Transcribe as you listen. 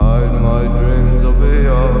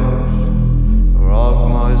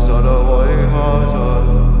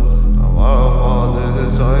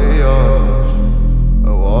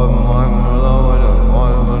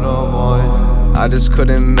just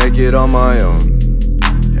couldn't make it on my own,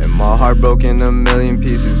 and my heart broke in a million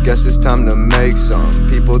pieces. Guess it's time to make some.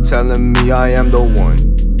 People telling me I am the one,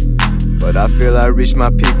 but I feel I reached my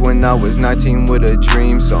peak when I was 19 with a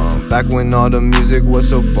dream song. Back when all the music was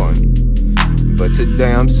so fun, but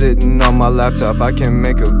today I'm sitting on my laptop, I can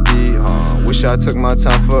make a beat, Wish I took my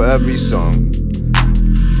time for every song.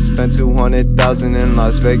 Spent 200,000 in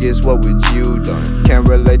Las Vegas, what would you done? Can't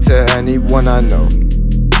relate to anyone I know.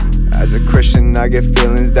 As a Christian, I get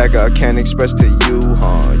feelings that God can't express to you,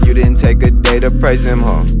 You didn't take a day to praise Him,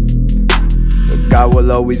 But God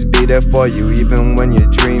will always be there for you, even when your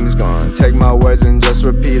dream's gone. Take my words and just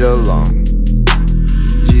repeat along.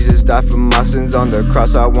 Jesus died for my sins on the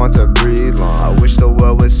cross, I want to breathe long. I wish the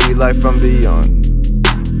world would see life from beyond.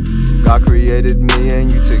 God created me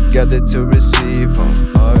and you together to receive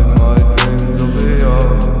Him. Hide my dreams of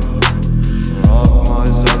beyond. Rock my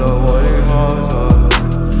soul away, heart.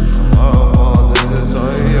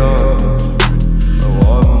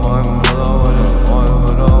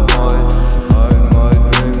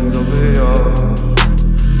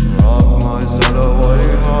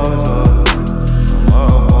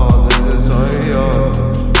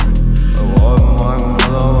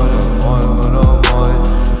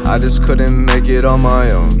 I just couldn't make it on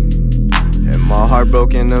my own, and my heart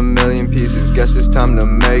broke in a million pieces. Guess it's time to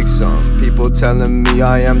make some. People telling me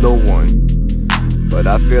I am the one, but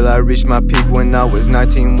I feel I reached my peak when I was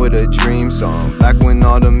 19 with a dream song. Back when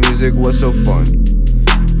all the music was so fun,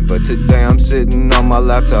 but today I'm sitting on my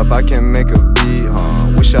laptop, I can make a beat,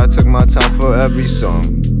 Wish I took my time for every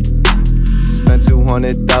song. Spent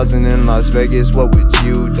 200,000 in Las Vegas, what would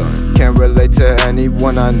you done? Can't relate to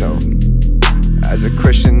anyone I know. As a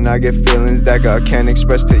Christian, I get feelings that God can't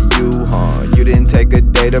express to you, You didn't take a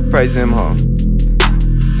day to praise Him,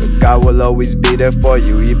 But God will always be there for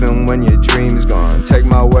you, even when your dream's gone. Take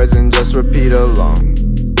my words and just repeat along.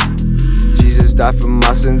 Jesus died for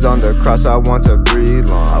my sins on the cross, I want to breathe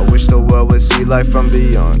long. I wish the world would see life from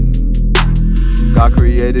beyond. God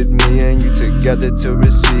created me and you together to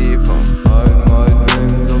receive Him.